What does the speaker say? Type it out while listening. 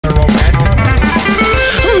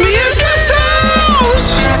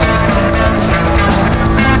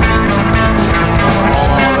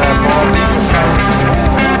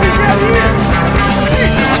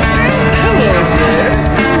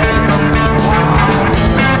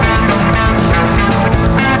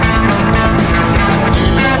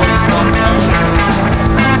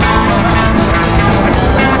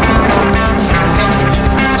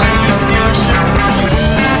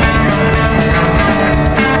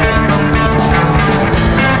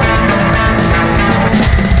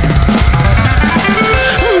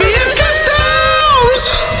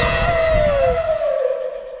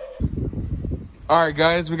All right,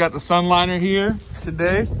 guys, we got the Sunliner here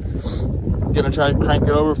today. Gonna try to crank it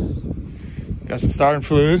over. Got some starting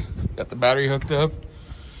fluid. Got the battery hooked up.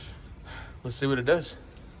 Let's see what it does.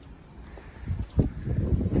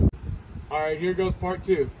 All right, here goes part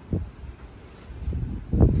two.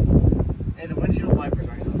 Hey, the windshield wipers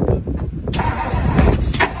aren't hooked up.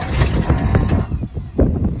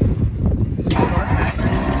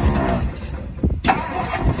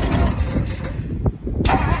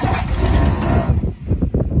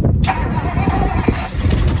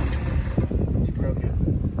 You broke it.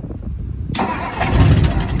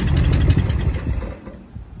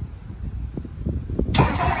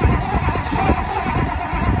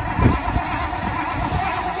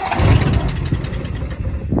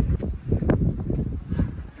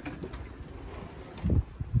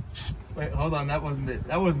 Wait, hold on, that wasn't it.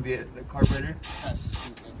 That wasn't the carburetor. That's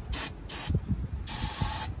stupid.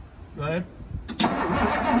 Go ahead.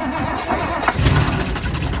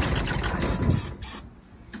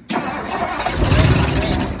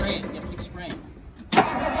 Spray it. You gotta keep spraying.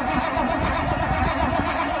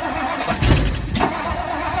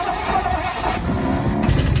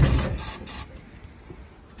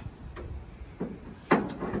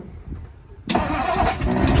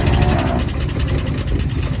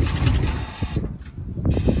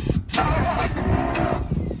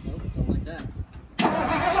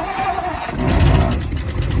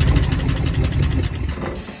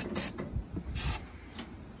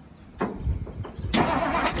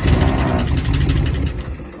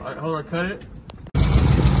 Hold on, cut it.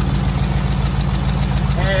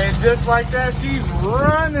 And just like that, she's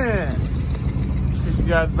running. Take you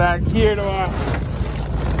guys back here to our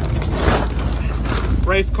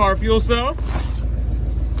race car fuel cell.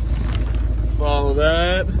 Follow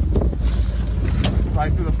that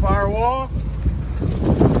right through the firewall.